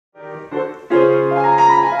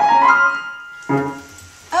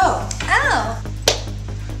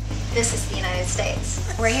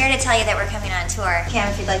We're here to tell you that we're coming on tour. Cam,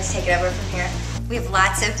 if you'd like to take it over from here. We have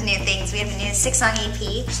lots of new things. We have a new 6-song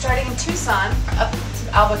EP. Starting in Tucson, up to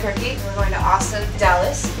Albuquerque. We're going to Austin,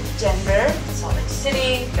 Dallas, Denver, Salt Lake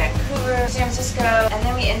City, Vancouver, San Francisco, and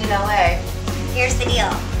then we end in LA. Here's the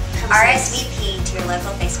deal. RSVP to your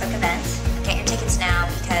local Facebook event. Get your tickets now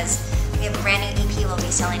because we have a brand new EP we'll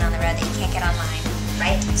be selling on the road that you can't get online,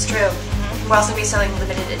 right? It's true. We'll also be selling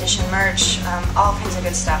limited edition merch, all kinds of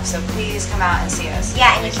good stuff, so please come out and see us.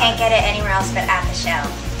 Yeah, and you can't get it anywhere else but at the show.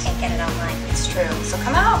 You can't get it online. It's true. So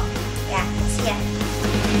come out. Yeah, see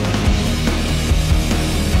ya.